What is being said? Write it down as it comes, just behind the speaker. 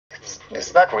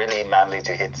It's not really manly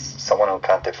to hit someone who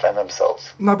can't defend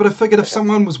themselves. No, but I figured if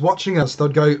someone was watching us,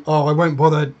 they'd go, "Oh, I won't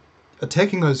bother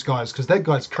attacking those guys because that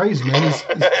guy's crazy, man. He's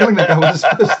killing that guy with his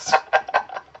fists."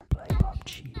 Play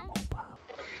PUBG Mobile.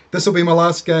 This will be my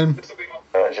last game.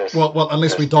 Well,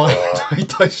 unless we die, we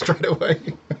die straight away.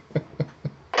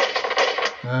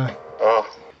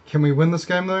 Can we win this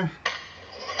game though?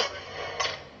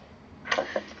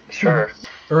 Sure.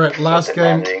 All right, last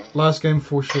game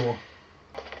for sure.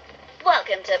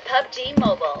 Welcome to PUBG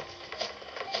Mobile.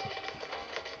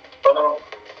 Oh no,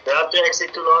 you have to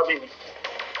exit to lobby.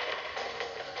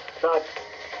 Not.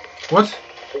 What?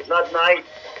 It's not night.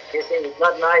 It's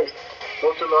not night.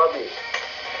 Go to lobby.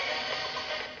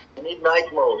 You need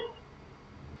night mode.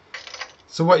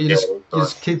 So what? You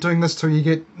just keep doing this till you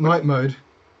get night mode?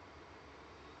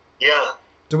 Yeah.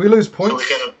 Do we lose points? So we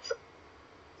can,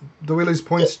 Do we lose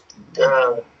points?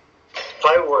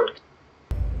 Fireworks.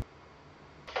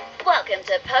 Welcome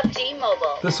to PUBG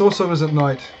Mobile. This also isn't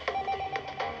night.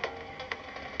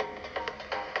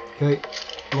 Okay,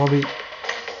 lobby.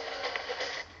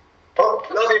 Oh,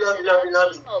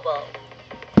 lobby. Mobile.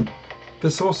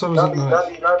 This also isn't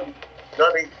night.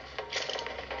 Lobby.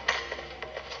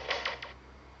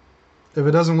 If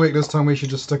it doesn't work this time, we should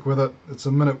just stick with it. It's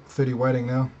a minute 30 waiting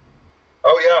now.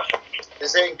 Oh yeah.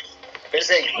 Hissing.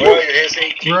 Where are you,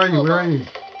 Hissing? Where are you?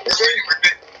 Hissing.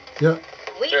 Yeah.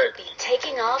 We will be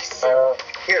taking off soon.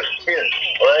 Here.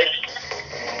 Alright.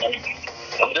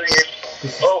 I'm doing it.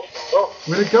 Oh.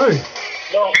 Where'd it go?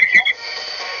 No.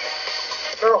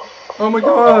 Oh my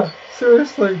god!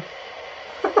 Seriously?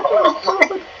 Oh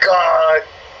my god.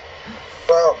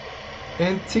 Well.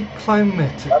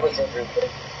 Anticlimactic. That was interesting.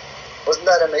 Wasn't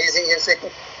that amazing, Hissing?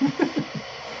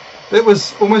 That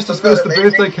was almost as good as the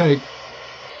birthday cake.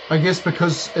 I guess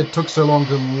because it took so long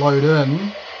to load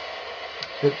in,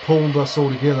 it pulled us all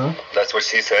together. That's what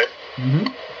she said.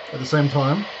 At the same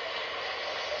time.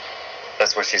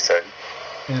 That's what she said.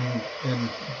 And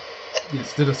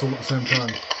yes, did us all at the same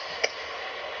time.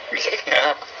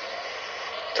 Yeah.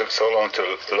 Took so long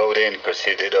to load in because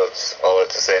she did us all at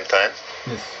the same time.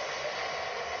 Yes.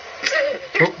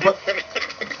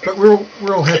 but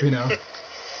we're all happy now.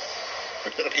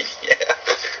 Yeah.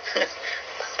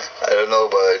 I don't know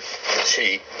about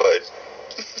she, but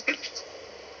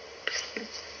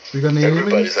We got any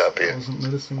everybody's enemies? happy. I wasn't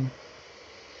noticing.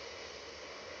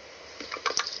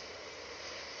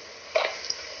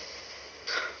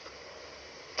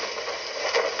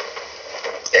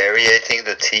 Aerating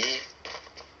the tea.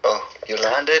 Oh, you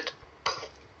landed?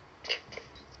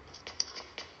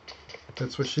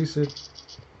 That's what she said.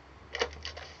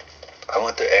 I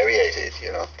want to aerate it,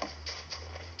 you know.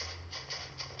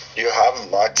 Do you have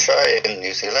matcha in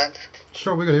New Zealand?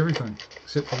 Sure, we got everything.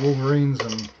 Except for wolverines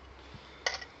and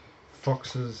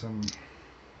foxes and...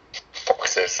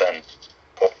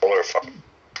 polar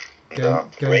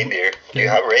reindeer. Do you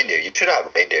have reindeer? You should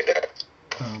have reindeer there.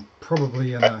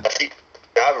 Probably in a... You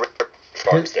have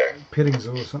farms there. Petting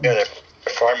zoo or something. Yeah,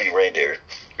 they're farming reindeer.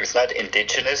 It's not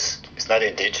indigenous,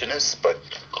 but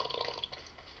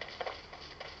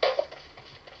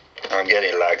I'm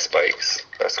getting lag spikes.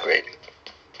 That's great.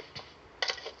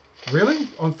 Really?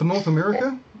 For North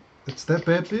America? It's that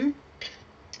bad for you?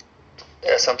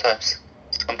 Yeah, sometimes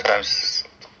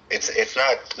it's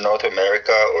not North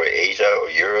America or Asia or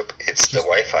Europe. It's the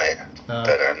Wi-Fi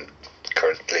that I'm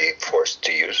currently forced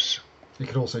to use. It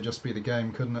could also just be the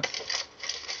game, couldn't it?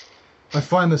 I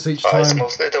find this each time. It's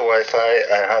mostly the Wi-Fi.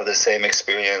 I have the same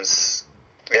experience.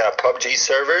 Yeah, PUBG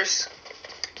servers.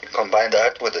 You combine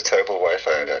that with the terrible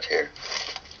Wi-Fi I got here.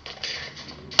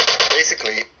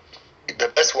 Basically, the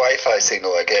best Wi-Fi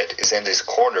signal I get is in this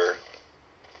corner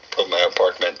of my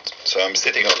apartment. So I'm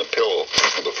sitting on a pillow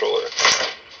on the floor.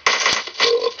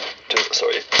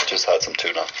 Sorry, just had some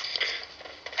tuna.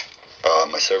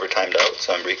 My server timed out,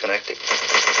 so I'm reconnecting.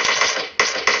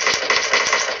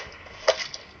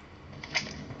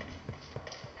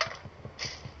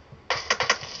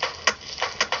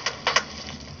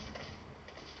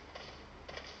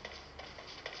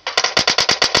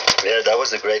 Yeah, that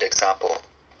was a great example.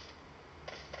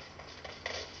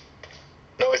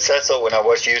 No, it says so when I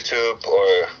watch YouTube, or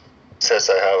it says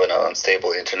I have an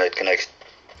unstable internet connection.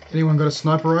 Anyone got a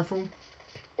sniper rifle?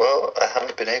 Well, I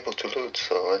haven't been able to loot,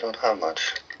 so I don't have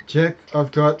much. Jack,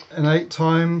 I've got an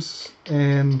 8x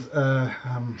and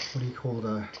what do you call it?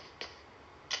 A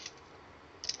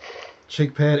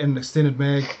cheek pad and an extended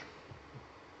mag.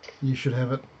 You should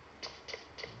have it.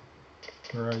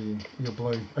 Where are you? You're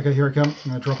blue. Okay, here I come. I'm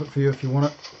going to drop it for you if you want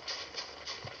it.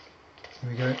 Here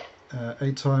we go.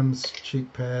 8x,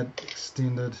 cheek pad,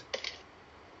 extended,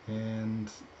 and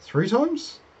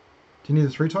 3x? Can you do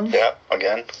 3 times? Yeah,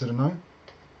 again. Is it a no?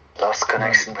 Lost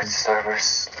connection with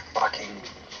servers. Fucking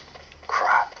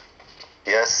crap.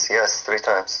 Yes, 3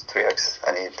 times. 3x.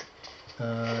 I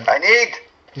need.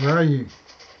 Where are you?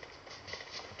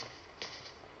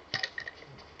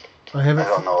 I have it. I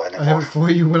don't know anymore. I have it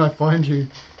for you when I find you.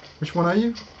 Which one are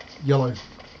you? Yellow.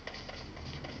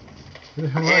 Where the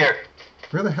hell are you? Here.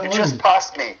 Where the hell You are just you?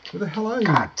 passed me. Where the hell are you?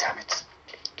 God damn it.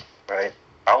 Right.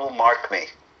 I will mark me.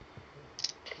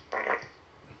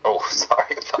 Oh,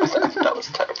 sorry. That was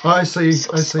terrible. Oh, I see.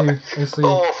 So I see. sorry. I see.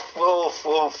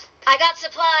 Oof. I got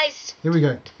supplies. Here we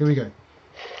go. Here we go.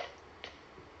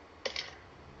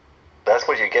 That's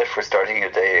what you get for starting your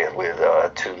day with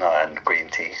tuna and green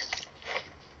tea.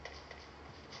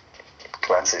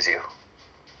 Cleanses you.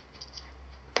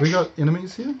 We got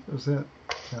enemies here? Or is that?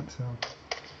 Can't tell.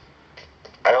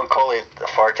 I don't call it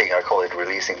farting, I call it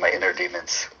releasing my inner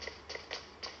demons.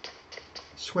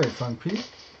 Swear, fun Pete.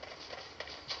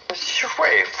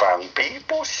 Shui fan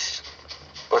people.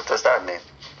 What does that mean?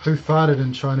 Who farted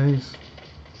in Chinese?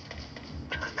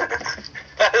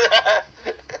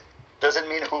 Does it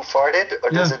mean who farted,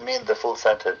 or does it mean the full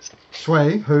sentence?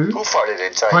 Shui, who? Who farted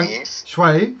in Chinese?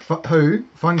 Shui, who?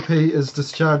 Feng Pi is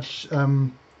discharge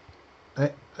bum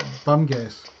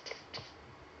gas.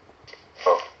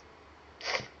 Oh.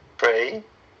 Shui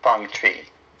fang chi.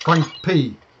 Feng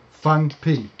Pi. Feng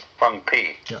Pi. Fang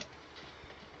pi. Yeah.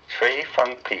 Shui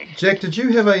fang pi. Jack, did you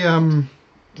have a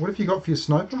what have you got for your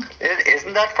sniper?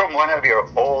 Isn't that from one of your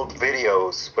old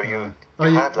videos where you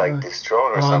had like this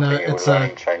drone or something? No, it was it's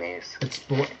running Chinese. It's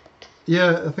bullet.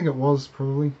 Yeah, I think it was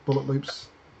probably bullet loops.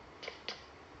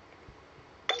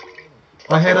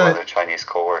 I had a Chinese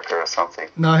coworker or something.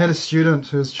 No, I had a student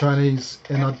who was Chinese,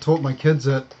 and I'd taught my kids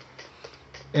it,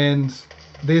 and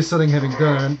they're sitting having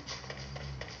dinner,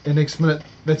 and next minute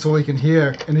that's all he can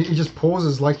hear, and he just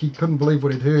pauses like he couldn't believe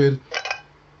what he'd heard.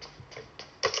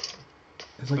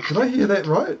 He's like, did I hear that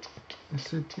right? I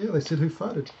said, yeah, they said who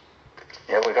farted.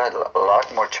 Yeah, we got a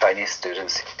lot more Chinese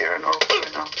students here in Norway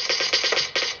now.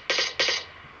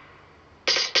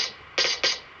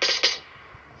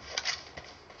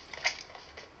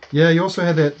 Yeah, you also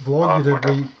had that vlog you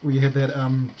did where you had that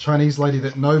Chinese lady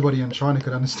that nobody in China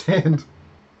could understand.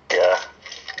 Yeah.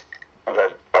 And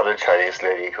that other Chinese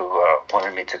lady who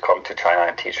wanted me to come to China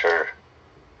and teach her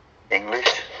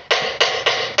English.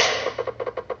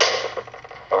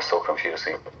 That was so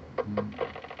confusing.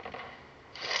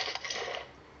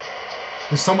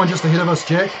 There's someone just ahead of us,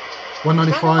 Jack.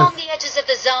 195. Run along the edges of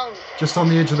the zone. Just on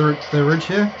the edge of the ridge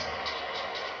here.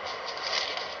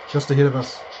 Just ahead of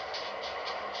us.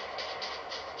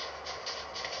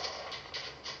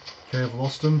 Okay, I've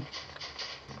lost him.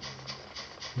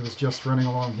 He was just running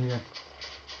along here.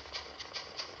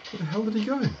 Where the hell did he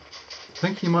go? I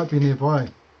think he might be nearby.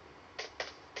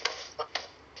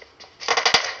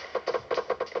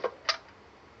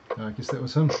 Oh, I guess that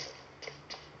was him.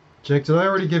 Jack, did I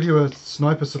already give you a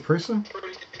sniper suppressor?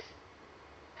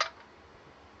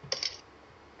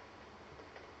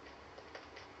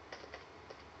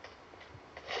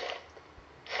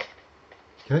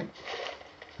 Okay.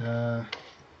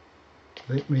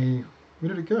 Let me...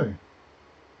 Where did it go?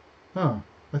 Oh,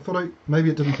 I thought maybe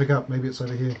it didn't pick up. Maybe it's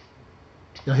over here.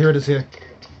 Yeah, here it is here.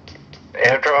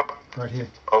 Airdrop? Right here.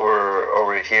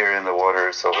 Over here in the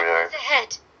waters over there.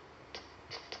 Ahead.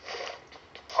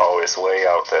 Oh, it's way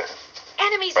out there.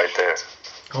 Enemies right there.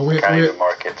 Oh, Can't even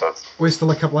mark it. We're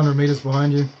still a couple hundred meters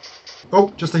behind you.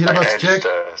 Oh, just ahead of us, Jack.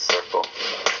 Circle.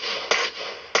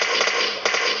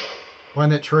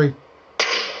 Behind that tree.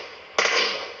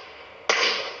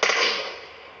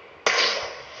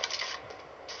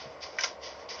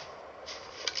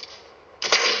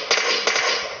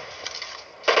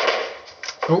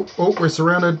 Oh, we're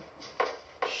surrounded.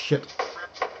 Shit.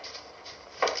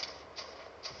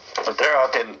 But they're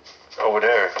out over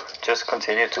there. Just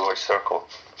continue towards circle.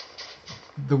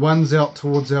 The ones out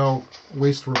towards our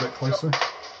west were a bit closer.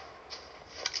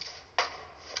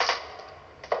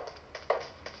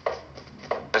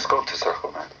 Let's go to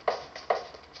circle, man.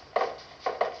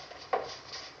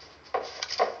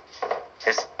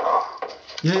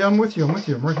 Yeah, I'm with you. I'm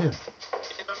right here.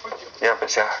 Yeah, but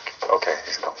Jack. Okay,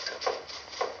 he's coming too.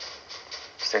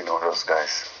 Just ignore those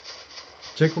guys.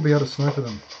 Jack will be able to sniper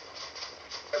them.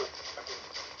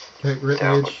 Okay, we're at the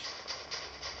edge.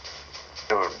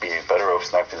 It would be better off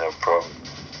sniping them from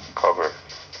cover.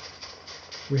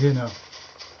 We're here now.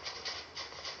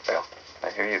 Yeah, I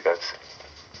hear you guys.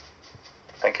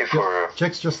 Thank you for...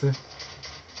 Jack's just there.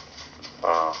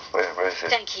 Where is it?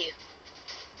 Thank you.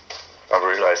 I've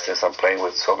realized since I'm playing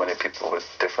with so many people with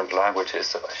different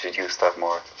languages, I should use that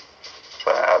more.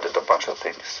 So I added a bunch of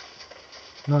things.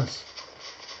 Nice.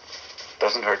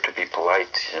 Doesn't hurt to be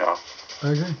polite, you know.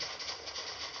 Okay.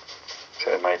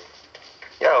 So it might.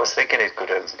 Yeah, I was thinking it could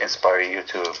inspire you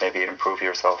to maybe improve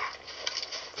yourself.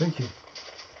 Thank you.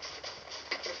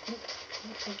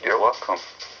 You're welcome.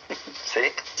 See,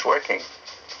 it's working.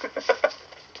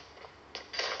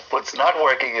 What's not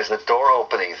working is the door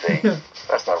opening thing. Yeah.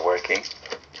 That's not working.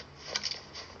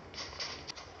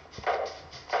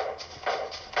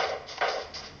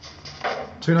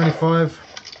 $2.95.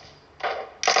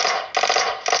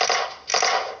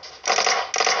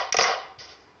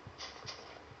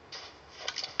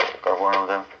 Got one of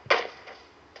them.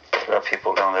 There are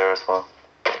people down there as well.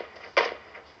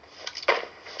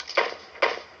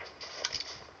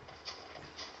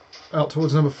 Out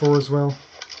towards number 4 as well.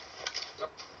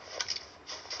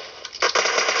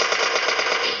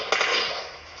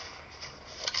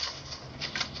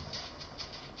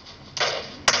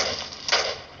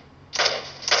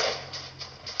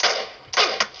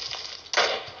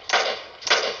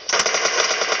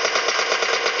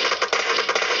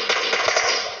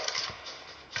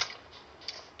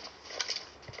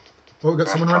 Oh, we've got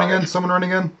someone running in, someone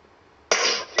running in.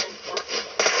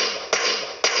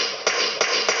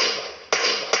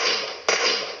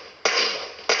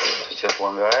 It's just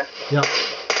one guy? Yep.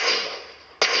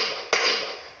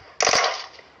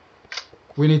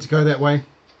 We need to go that way.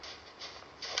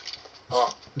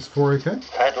 Oh, Is 4 okay?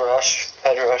 head rush,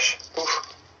 head rush.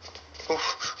 Oof.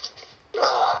 Oof.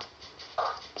 Ah.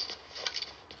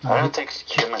 I don't think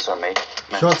humans are meant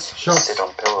Shots, to shots. sit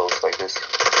on pillows like this.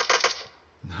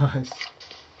 Nice.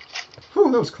 Oh,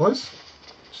 that was close.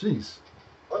 Jeez.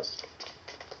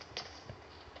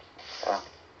 Yeah.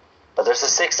 But there's a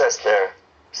 6S there.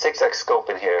 6X scope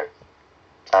in here.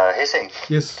 Hissing.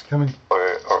 Yes, coming.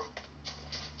 Or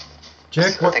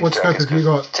Jack, I what think scope Jack is have you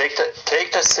good. got? Take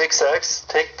the 6X.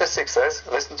 Take the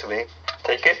 6S. Listen to me.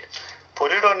 Take it.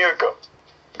 Put it on your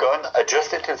gun.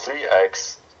 Adjust it to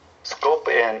 3X. Scope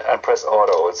in and press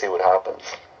auto and see what happens.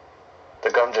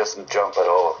 The gun doesn't jump at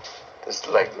all. There's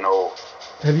like no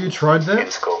Have you tried that?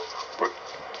 in scope.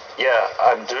 Yeah,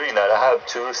 I'm doing that. I have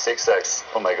 2 6X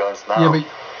on my guns now. Yeah, but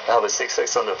I have a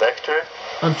 6X on the Vector.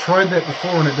 I've tried that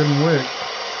before and it didn't work.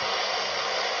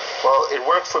 Well, it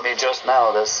worked for me just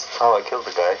now. That's how I killed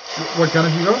the guy. What gun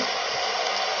have you got?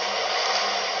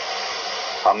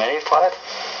 How many? 5?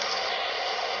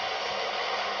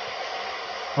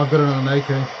 I've got it on an AK.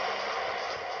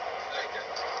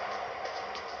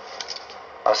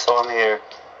 I saw him here.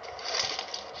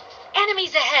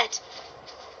 Enemies ahead.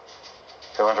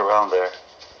 He went around there.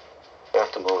 We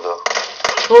have to move though.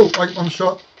 Oh, I'm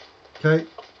shot. Okay,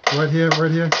 right here,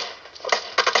 right here.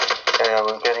 Yeah,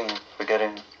 we're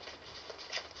getting.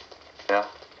 Yeah,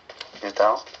 he's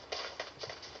down.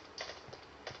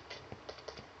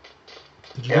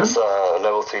 Did He you get has him? a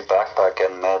level 3 backpack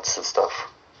and meds and stuff.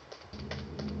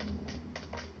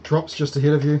 Drops just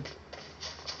ahead of you.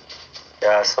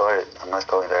 Yeah, I saw it. I'm not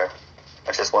going there.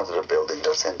 I just wanted a building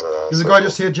that's in the... There's a guy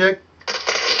just here, Jack.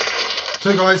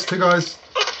 Two guys.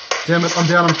 Damn it, I'm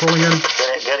down, I'm falling in.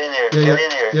 Get in here. Yeah, Get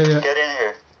in here. yeah. Get in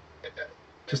here.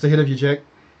 Just ahead of you, Jack.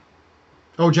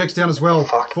 Oh, Jack's down as well.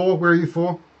 Fuck. 4, where are you,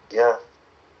 4? Yeah.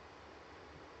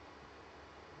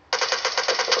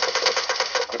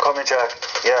 I'm coming, Jack.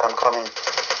 Yeah, I'm coming.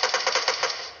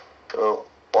 2,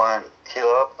 1, heal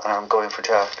up, and I'm going for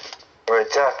Jack.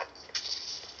 Alright, Jack.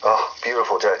 Oh,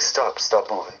 beautiful, Jack. Stop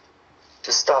moving.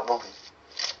 Just stop moving.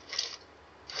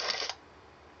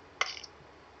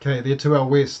 Okay, they're to our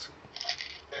west.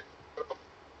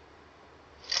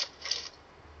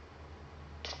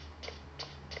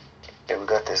 Okay, we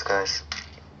got this, guys.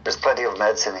 There's plenty of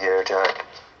meds in here, Jack.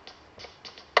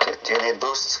 Do you need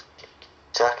boosts,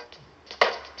 Jack?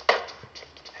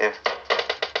 Here.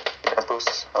 You got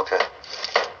boosts? Okay.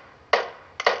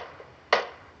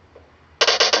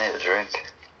 I need a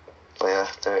drink. Oh yeah,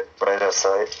 they're right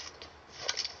outside.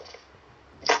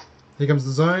 Here comes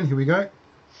the zone, here we go.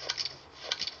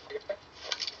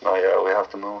 Oh yeah, we have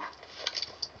to move.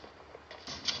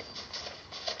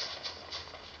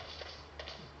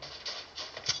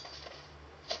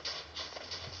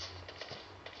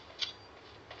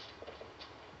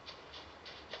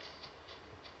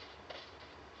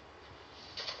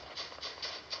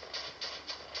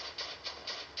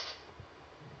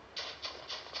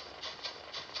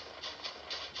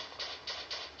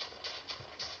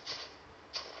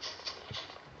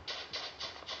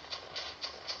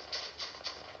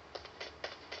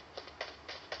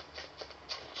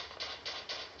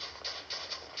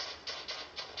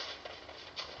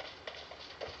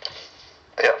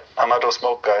 Yeah, I'm out of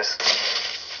smoke, guys.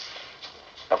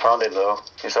 I found him though.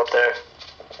 He's up there.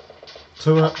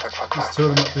 Two up. Fuck. There's 2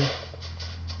 of them up there.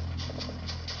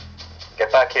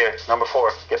 get back here. Number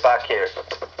 4, get back here.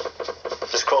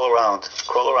 Just crawl around.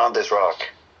 Crawl around this rock.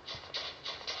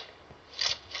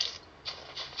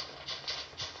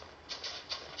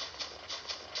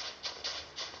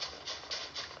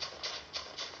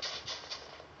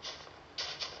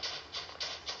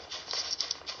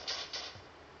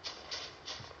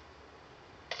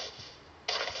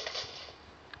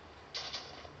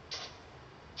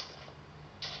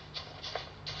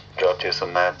 Dropped you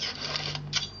some mats.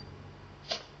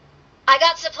 I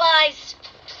got supplies.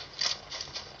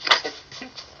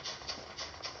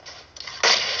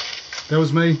 That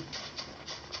was me.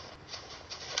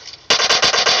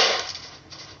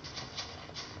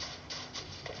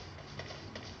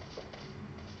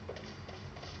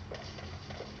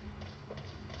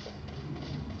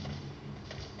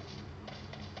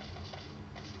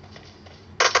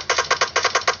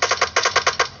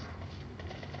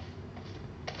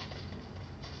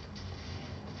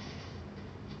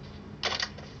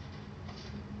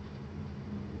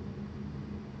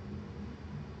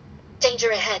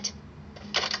 Danger ahead.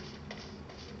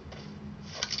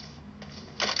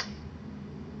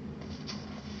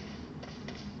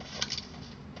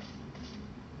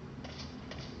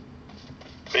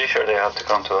 Pretty sure they have to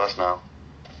come to us now.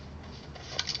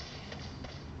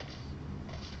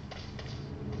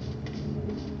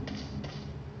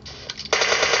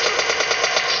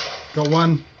 Got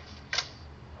one.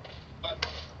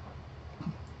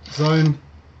 Zone.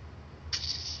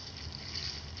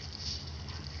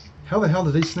 How the hell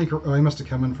did he sneak? Oh, he must have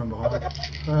come in from behind.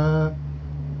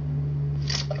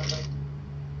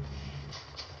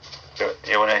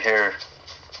 You want to hear?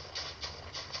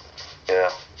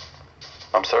 Yeah.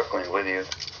 I'm circling with you.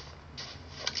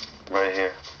 Right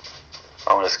here.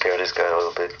 I want to scare this guy a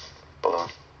little bit. Hold on.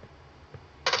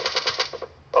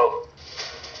 Oh.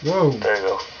 Whoa. There you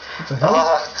go. What the hell?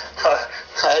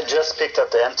 I just picked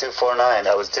up the M249.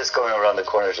 I was just going around the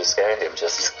corner to scare him.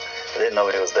 I didn't know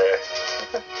he was there.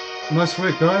 Nice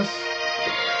work, guys.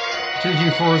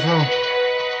 GG4 as well.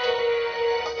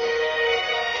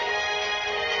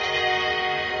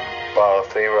 Wow,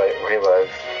 3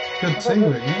 revives. Good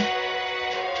teamwork, yeah?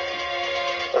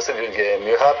 That's a good game.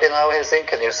 You happy now, Hissing?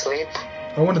 Can you sleep?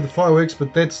 I wanted the fireworks,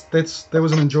 but that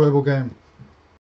was an enjoyable game.